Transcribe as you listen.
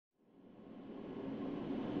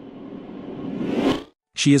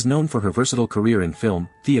She is known for her versatile career in film,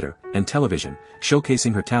 theater, and television,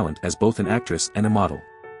 showcasing her talent as both an actress and a model.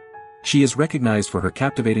 She is recognized for her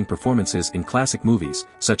captivating performances in classic movies,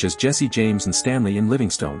 such as Jesse James and Stanley in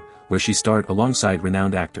Livingstone, where she starred alongside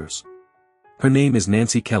renowned actors. Her name is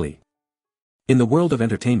Nancy Kelly. In the world of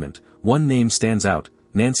entertainment, one name stands out,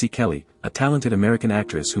 Nancy Kelly, a talented American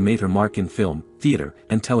actress who made her mark in film, theater,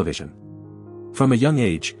 and television. From a young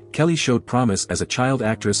age, Kelly showed promise as a child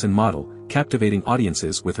actress and model, captivating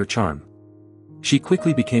audiences with her charm. She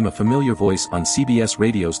quickly became a familiar voice on CBS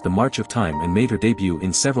Radio's The March of Time and made her debut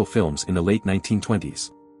in several films in the late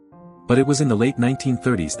 1920s. But it was in the late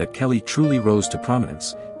 1930s that Kelly truly rose to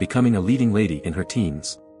prominence, becoming a leading lady in her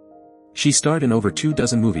teens. She starred in over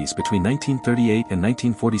 24 movies between 1938 and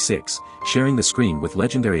 1946, sharing the screen with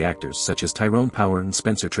legendary actors such as Tyrone Power and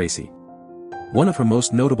Spencer Tracy. One of her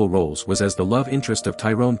most notable roles was as the love interest of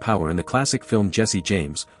Tyrone Power in the classic film Jesse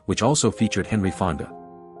James, which also featured Henry Fonda.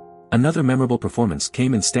 Another memorable performance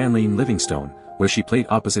came in Stanley in Livingstone, where she played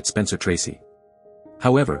opposite Spencer Tracy.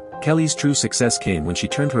 However, Kelly's true success came when she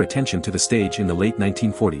turned her attention to the stage in the late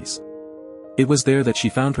 1940s. It was there that she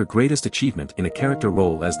found her greatest achievement in a character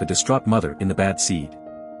role as the distraught mother in The Bad Seed.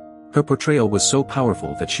 Her portrayal was so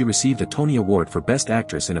powerful that she received a Tony Award for Best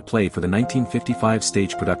Actress in a Play for the 1955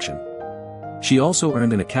 stage production. She also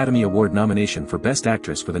earned an Academy Award nomination for Best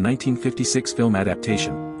Actress for the 1956 film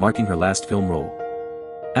adaptation, marking her last film role.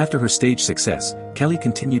 After her stage success, Kelly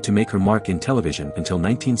continued to make her mark in television until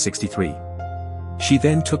 1963. She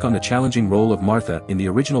then took on the challenging role of Martha in the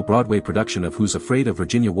original Broadway production of Who's Afraid of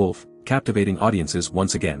Virginia Woolf, captivating audiences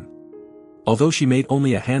once again. Although she made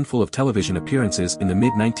only a handful of television appearances in the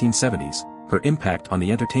mid-1970s, her impact on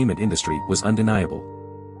the entertainment industry was undeniable.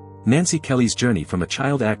 Nancy Kelly's journey from a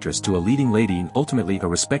child actress to a leading lady and ultimately a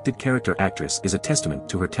respected character actress is a testament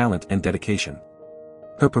to her talent and dedication.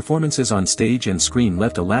 Her performances on stage and screen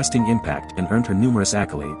left a lasting impact and earned her numerous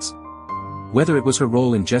accolades. Whether it was her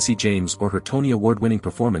role in Jesse James or her Tony Award-winning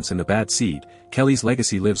performance in The Bad Seed, Kelly's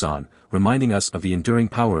legacy lives on, reminding us of the enduring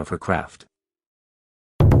power of her craft.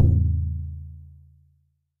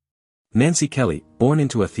 Nancy Kelly, born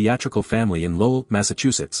into a theatrical family in Lowell,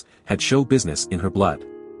 Massachusetts, had show business in her blood.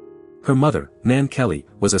 Her mother, Nan Kelly,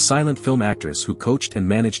 was a silent film actress who coached and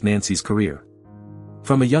managed Nancy's career.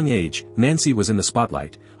 From a young age, Nancy was in the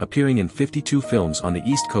spotlight, appearing in 52 films on the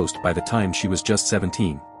East Coast by the time she was just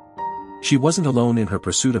 17. She wasn't alone in her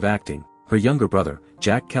pursuit of acting. Her younger brother,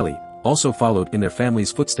 Jack Kelly, also followed in their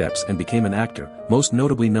family's footsteps and became an actor, most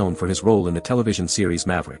notably known for his role in the television series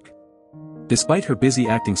Maverick. Despite her busy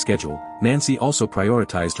acting schedule, Nancy also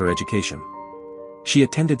prioritized her education. She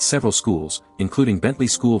attended several schools, including Bentley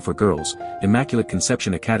School for Girls, Immaculate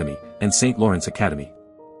Conception Academy, and St. Lawrence Academy.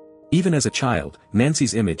 Even as a child,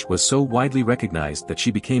 Nancy's image was so widely recognized that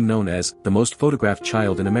she became known as the most photographed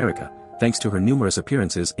child in America, thanks to her numerous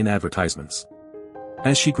appearances in advertisements.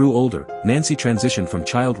 As she grew older, Nancy transitioned from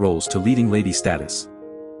child roles to leading lady status.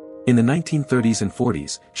 In the 1930s and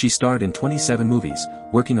 40s, she starred in 27 movies,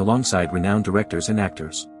 working alongside renowned directors and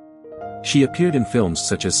actors. She appeared in films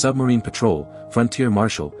such as Submarine Patrol, Frontier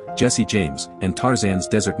Marshal, Jesse James, and Tarzan's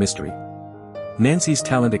Desert Mystery. Nancy's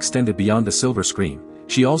talent extended beyond the silver screen.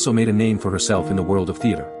 She also made a name for herself in the world of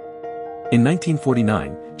theater. In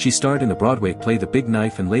 1949, she starred in the Broadway play The Big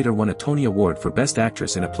Knife and later won a Tony Award for Best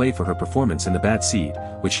Actress in a Play for her performance in The Bad Seed,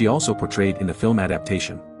 which she also portrayed in the film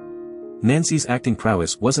adaptation. Nancy's acting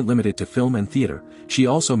prowess wasn't limited to film and theater, she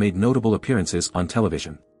also made notable appearances on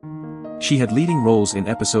television. She had leading roles in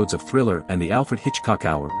episodes of Thriller and The Alfred Hitchcock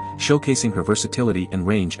Hour, showcasing her versatility and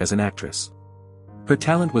range as an actress. Her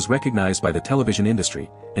talent was recognized by the television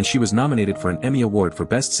industry, and she was nominated for an Emmy Award for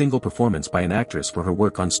Best Single Performance by an Actress for her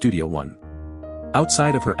work on Studio One.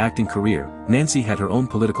 Outside of her acting career, Nancy had her own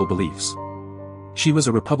political beliefs. She was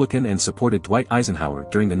a Republican and supported Dwight Eisenhower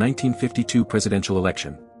during the 1952 presidential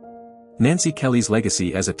election. Nancy Kelly's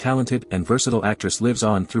legacy as a talented and versatile actress lives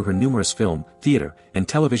on through her numerous film, theater, and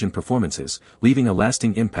television performances, leaving a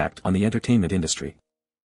lasting impact on the entertainment industry.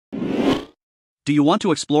 Do you want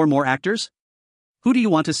to explore more actors? Who do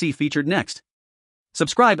you want to see featured next?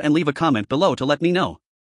 Subscribe and leave a comment below to let me know.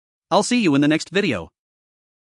 I'll see you in the next video.